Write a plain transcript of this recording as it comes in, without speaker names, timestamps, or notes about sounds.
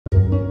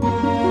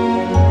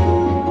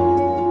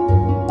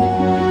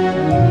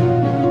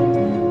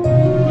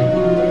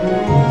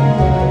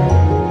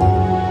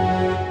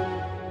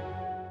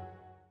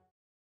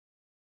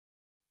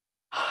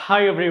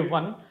Hi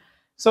everyone.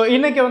 So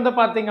இன்னைக்கு வந்து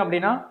பாத்தீங்க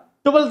அப்படின்னா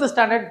 12th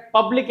standard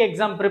public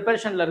exam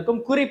preparationல இருக்கும்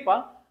குறிப்பா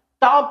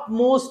top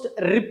most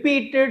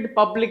repeated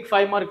public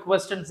 5 mark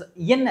questions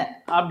என்ன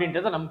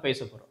அப்படின்றத நம்ம பேச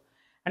போறோம்.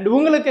 அண்ட்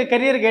உங்களுக்கு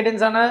கரியர்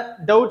கைடன்ஸான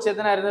டவுட்ஸ்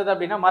எதனா இருந்தது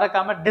அப்படின்னா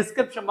மறக்காம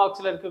டிஸ்கிரிப்ஷன்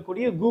பாக்ஸ்ல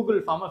இருக்கக்கூடிய கூகுள்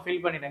ஃபார்மை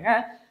ஃபில் பண்ணிடுங்க.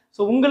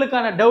 ஸோ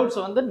உங்களுக்கான டவுட்ஸ்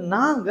வந்து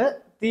நாங்க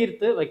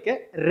தீர்த்து வைக்க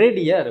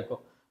ரெடியா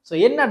இருக்கோம். ஸோ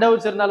என்ன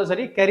டவுட்ஸ் இருந்தாலும்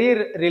சரி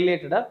கரியர்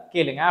ரிலேட்டடா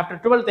கேளுங்க.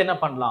 ஆஃப்டர் 12th என்ன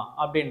பண்ணலாம்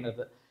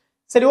அப்படின்றது.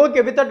 சரி, okay,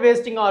 without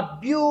wasting our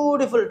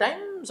beautiful time,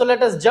 so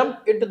let us jump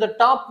into the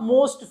top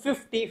most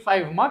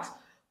 55 marks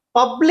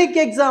public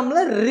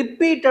எக்ஸாம்ல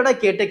ரிப்பீட்டடா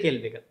கேட்ட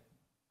கேள்விகள்.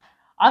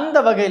 அந்த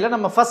வகையில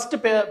நம்ம ஃபர்ஸ்ட்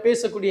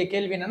பேசக்கூடிய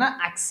கேள்வி என்னன்னா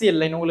ஆக்சியல்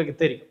லைன், உங்களுக்கு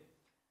தெரியும்.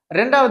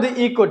 ரெண்டாவது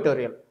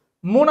ஈக்குவட்டோரியல்,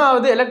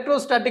 மூணாவது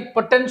electrostatic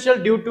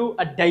potential due to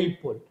a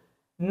dipole,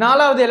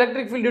 நாலாவது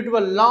electric field due to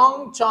a long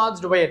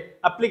charged wire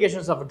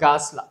applications of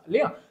காஸ்லா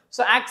இல்லையா.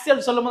 ஸோ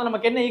ஆக்சியல் சொல்லும் போது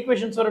நமக்கு என்ன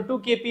ஈக்குவேஷன்ஸ் வரும்?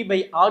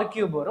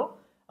 2kp/r³ வரும்.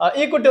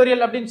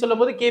 ஈக்குவட்டோரியல் அப்படின்னு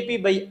சொல்லும்போது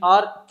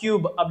kp/r³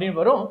 அப்படின்னு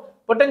வரும்.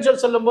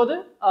 பொட்டன்ஷியல் சொல்லும்போது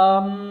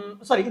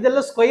சாரி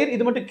இதெல்லாம் ஸ்கொயர்,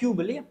 இது மட்டும் கியூப்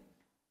இல்லையா?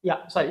 யா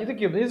சாரி, இது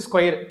கியூப், இது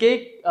square. k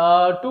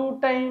 2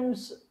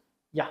 times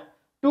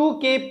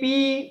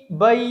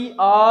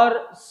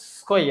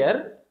 2kp/r²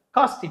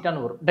 cos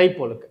தீட்டான்னு வரும்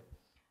டைபோலுக்கு.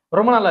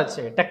 ரொம்ப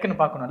நாளாச்சு டக்குன்னு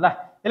பார்க்கணும்ல.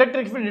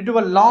 Electric field due to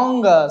a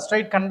long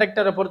straight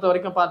கண்டக்டரை பொறுத்த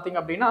வரைக்கும் பார்த்தீங்க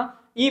அப்படின்னா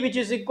E which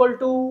is equal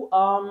to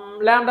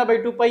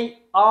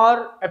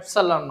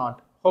λ/2πr∈0,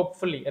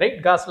 hopefully, right?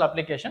 Gas law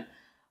application.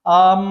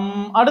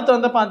 அடுத்து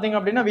வந்து பார்த்தீங்க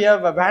அப்படின்னா we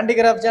have a Van de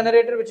Graaff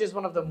generator which is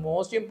one of the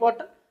most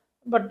important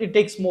but it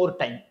takes more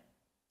time.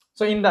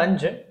 So இந்த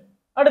 5.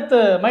 அடுத்து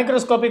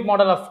microscopic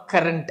model of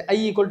current I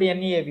equal to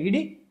NeVD.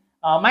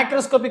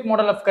 Microscopic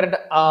model of current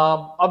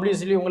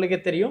obviously உங்களுக்கே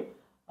தெரியும்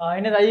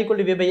என்னது I equal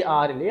to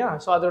V/R இல்லையா.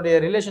 So அதோடைய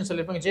relation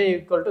சொல்லியிருப்பாங்க J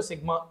equal to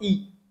sigma E.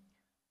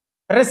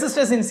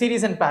 Resistance in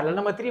series and parallel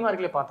நம்ம 3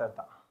 மார்க்ல பார்த்தது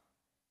தான்.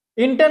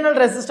 Internal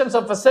resistance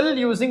of a sell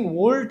using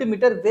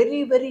voltmeter, very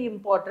very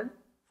important,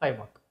 5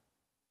 mark.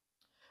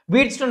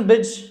 Wheatstone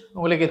bridge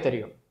உங்களுக்கே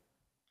தெரியும்.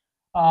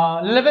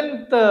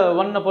 11th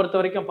 1 பொறுத்த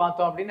வரைக்கும்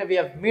பார்த்தோம் அப்படின்னா we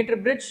have meter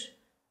bridge.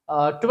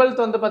 12th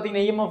வந்து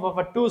பார்த்தீங்கன்னா EMF of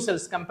a two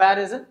cells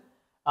comparison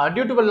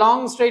due to a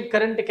long straight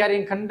current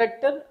carrying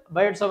conductor.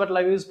 Biot சவர்ல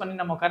use பண்ணி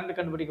நம்ம கரண்ட்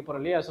கண்டுபிடிக்க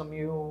போறோம் இல்லையா. ஸோ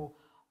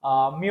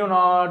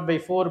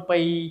μ0/4π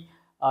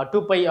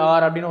 2πr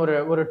அப்படின்னு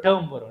ஒரு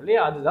டேர்ம் வரும்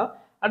இல்லையா, அதுதான்.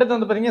 அடுத்து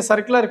வந்து பார்த்தீங்கன்னா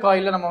சர்க்குலர்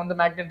காயிலில் நம்ம வந்து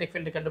மேக்னெட்டிக்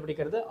ஃபீல்டு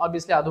கண்டுபிடிக்கிறது.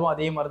 ஆப்வியஸ்லி அதுவும்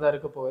அதே மாதிரி தான்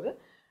இருக்க போகுது.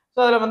 ஸோ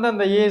அதில் வந்து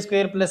அந்த a² +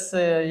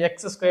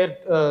 x²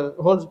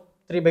 ஹோல்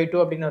 3/2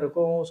 அப்படின்னு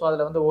இருக்கும். ஸோ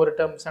அதில் வந்து ஒரு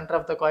term centre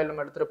of the coil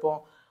நம்ம எடுத்திருப்போம்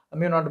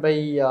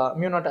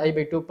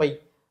μ0I/2π.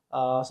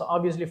 ஸோ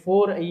ஆப்வியஸ்லி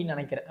 4i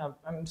நினைக்கிறேன்.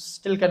 I'm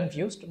still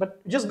confused but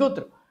just go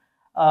through.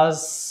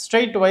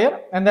 Straight wire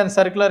and then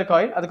circular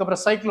coil,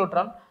 அதுக்கப்புறம்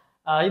சைக்ளோட்ரான்.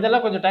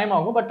 இதெல்லாம் கொஞ்சம் டைம்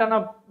ஆகும் பட்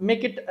ஆனால்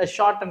make it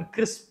short and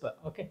crisp.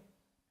 Okay.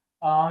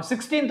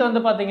 16th வந்து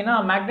பார்த்தீங்கன்னா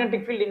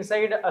magnetic field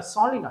inside a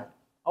solenoid,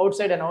 out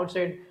side and out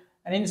side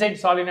and inside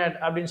solenoid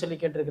அப்படின்னு சொல்லி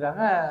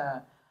கேட்டிருக்கிறாங்க.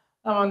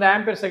 நம்ம வந்து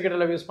ஆம்பியர்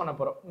சர்க்யூட்டில் யூஸ் பண்ண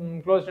போகிறோம்.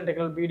 Closed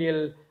integral BDL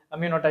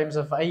μ0 times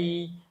of I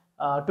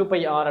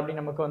 2πr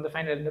அப்படின்னு நமக்கு வந்து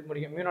ஃபைனல்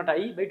முடியும்.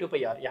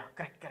 μ0I/2πr. Yeah,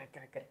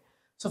 correct.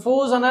 So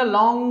force on a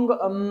long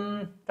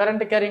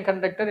current carrying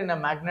conductor in a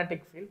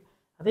magnetic field,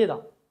 அதே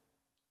தான்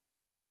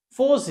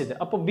ஃபோர்ஸ் இது.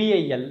 அப்போ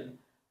BIL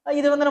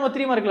இது வந்து நம்ம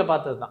 3 மார்க்கில்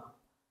பார்த்தது தான்.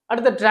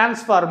 அடுத்த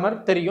டிரான்ஸ்ஃபார்மர்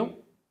தெரியும்,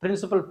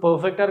 பிரின்சிபல்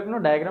பர்ஃபெக்டாக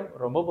இருக்கணும், டயக்ராம்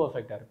ரொம்ப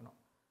பர்ஃபெக்டாக இருக்கணும்.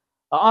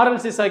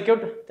 RLC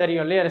சர்க்யூட்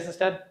தெரியும் இல்லையா,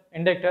 resistor,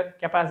 inductor,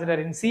 capacitor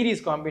in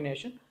series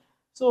combination.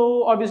 So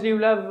obviously you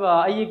have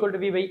I equal to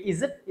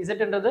V/Z.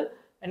 இசட்ன்றது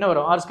என்ன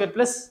வரும்? R²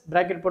 ப்ளஸ்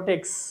ப்ராக்கெட் போட்டு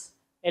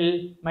XL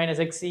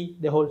 - XC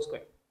the whole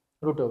square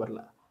root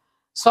ஓவரில்.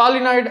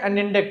 சாலினாய்டு அண்ட்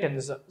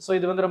இண்டக்டன்ஸ், ஸோ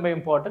இது வந்து ரொம்ப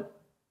important.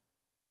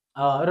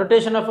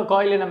 Rotation of a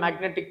coil in a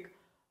magnetic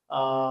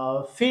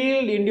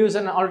field induce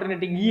an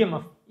alternating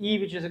EMF E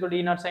which is equal to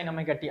E0 sin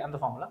omega t, அந்த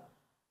formula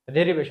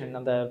derivation,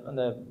 அந்த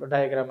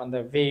diagram, அந்த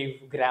wave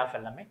graph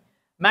எல்லாமே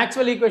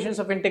Maxwell equations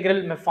of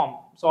integral form.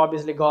 So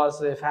obviously cos,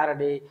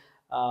 Faraday,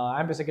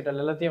 ampere circuit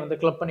எல்லாத்தையும் வந்து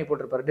club பண்ணி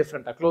போட்டிருப்பாரு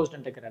டிஃப்ரெண்டாக. Closed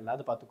integral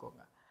அது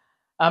பார்த்துக்கோங்க.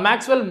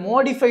 மேக்ஸ்வெல்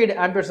மாடிஃபைடு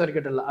ஆம்பியர்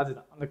சர்க்யூட் இல்லை,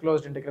 அதுதான் அந்த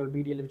closed integral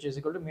BDL which is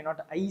equal to μ0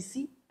 IC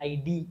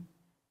ID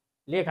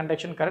இல்லையா,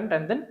 conduction current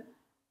and then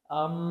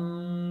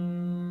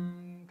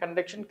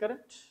conduction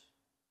current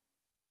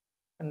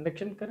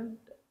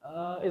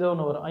ஏதோ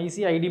ஒன்று வரும். IC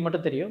ID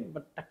மட்டும் தெரியும்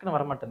பட் டக்குன்னு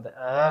வர மாட்டேன்.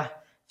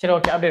 சரி,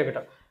 ஓகே, அப்படியே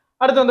இருக்கட்டும்.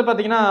 அடுத்து வந்து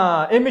பார்த்தீங்கன்னா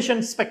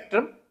எமிஷன்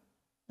ஸ்பெக்ட்ரம்,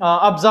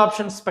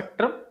 அப்சார்ப்ஷன்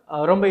ஸ்பெக்ட்ரம்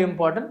ரொம்ப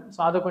இம்பார்ட்டன்ட். ஸோ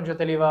அதை கொஞ்சம்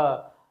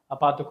தெளிவாக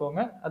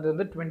பார்த்துக்கோங்க. அது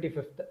வந்து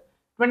 25th.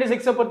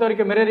 26 பொறுத்த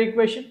வரைக்கும் மிரர்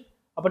ஈக்குவேஷன்.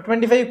 அப்போ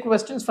 25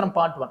 questions ஃப்ரம்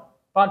பார்ட் 1.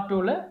 பார்ட்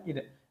 2ல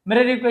இது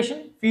mirror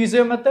equation,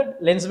 ஃபியூசியோ method,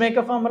 lens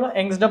maker formula,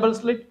 Young's double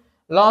slit,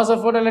 loss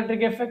of photo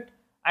electric effect,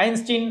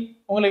 Einstein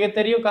உங்களுக்கு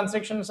தெரியும்,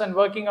 constructions and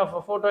working of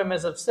photo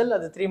MSF செல்,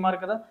 அது 3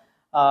 மார்க் தான்.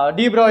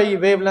 De Broglie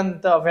wave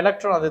length of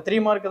electron, அது 3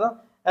 mark தான்.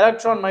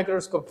 Electron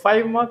microscope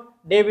 5 mark.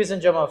 Davis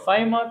and Gemma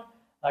 5 mark.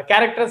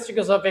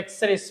 Characteristics of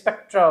x ray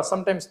spectra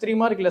sometimes 3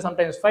 mark இல்லை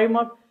sometimes 5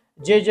 mark.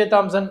 J.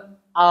 Thomson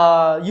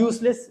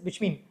useless, which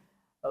mean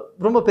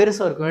ரொம்ப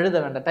பெருசாக இருக்கும், எழுத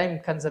வேண்டாம், டைம்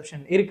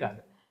கன்சப்ஷன் இருக்காது.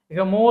 If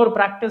you're more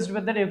practiced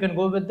with it, you can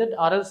go with it,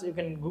 or else you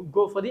can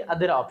go for the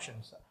other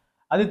options.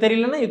 அது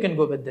தெரியலன்னா you can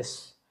go with this.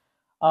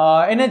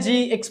 Energy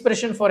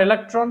expression for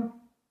electron,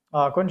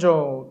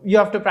 கொஞ்சம் you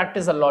have to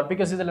practice a lot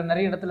because இதில்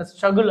நிறைய இடத்துல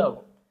struggle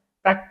ஆகும்.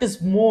 Practice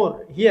more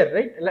here,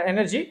 right?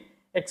 Energy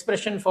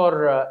expression for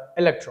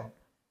electron.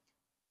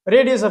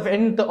 Radius of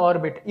nth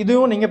orbit,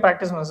 இதுவும் நீங்கள்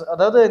practice பண்ண,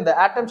 அதாவது இந்த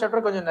ஆட்டம்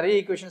சாப்டர் கொஞ்சம் நிறைய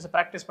ஈக்குவேஷன்ஸ்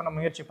ப்ராக்டிஸ் பண்ண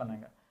முயற்சி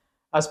பண்ணாங்க.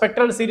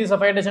 Spectral series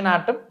of hydrogen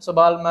atom, so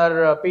Palmer,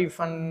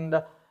 பீஃபண்ட்,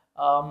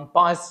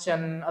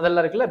 Boston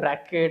அதெல்லாம் இருக்குல்ல,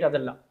 பிராக்கெட்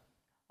அதெல்லாம்.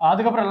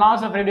 அதுக்கப்புறம்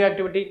loss of radio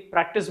activity,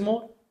 practice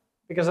more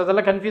because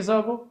அதெல்லாம் கன்ஃபியூஸ்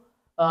ஆகும்.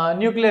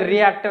 நியூக்ளியர்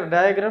ரியாக்டர்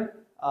டயக்ராம்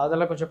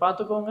அதெல்லாம் கொஞ்சம்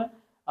பார்த்துக்கோங்க.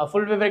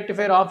 Full wave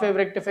rectifier, of wave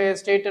rectifier,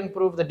 state and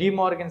proof, the D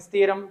Morgan's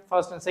theorem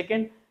first and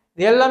second,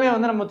 இது எல்லாமே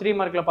வந்து நம்ம 3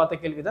 மார்க்கில்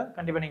பார்த்த கேள்வி தான்,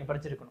 கண்டிப்பாக நீங்கள்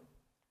படிச்சிருக்கணும்.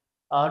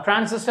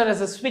 Transistor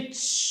as a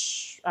switch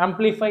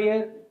amplifier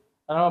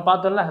நம்ம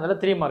பார்த்தோம்ல, அதெல்லாம்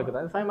 3 மார்க்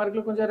தான். 5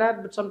 மார்க்கில் கொஞ்சம் rare,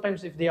 but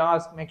sometimes if they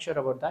ask, make sure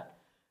about that.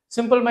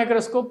 Simple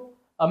microscope,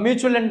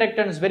 mutual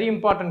inductance very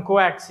important,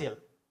 coaxial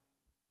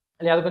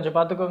இல்லையா, அது கொஞ்சம்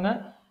பார்த்துக்கோங்க.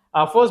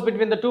 Force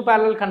between the two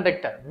parallel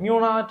conductor, mu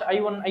naught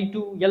I1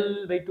 I2 L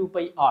by 2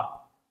 pi R,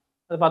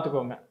 அது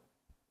பார்த்துக்கோங்க.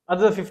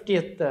 அது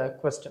 50th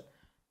question.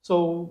 So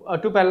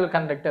two parallel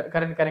conductor,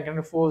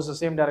 current force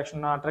same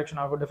direction attraction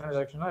ஆகும், different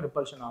direction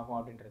repulsion ஆகும்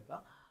அப்படின்றது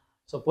தான்.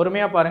 ஸோ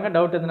பொறுமையாக பாருங்கள்,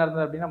 டவுட் எதுனா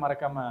இருந்தது அப்படின்னா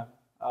மறக்காமல்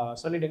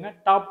சொல்லிவிடுங்க.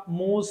 டாப்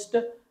மோஸ்ட்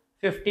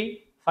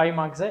 55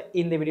 மார்க்ஸை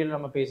இந்த வீடியோவில்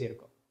நம்ம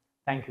பேசியிருக்கோம்.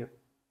 Thank you.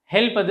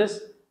 Help others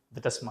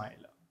with a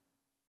smile.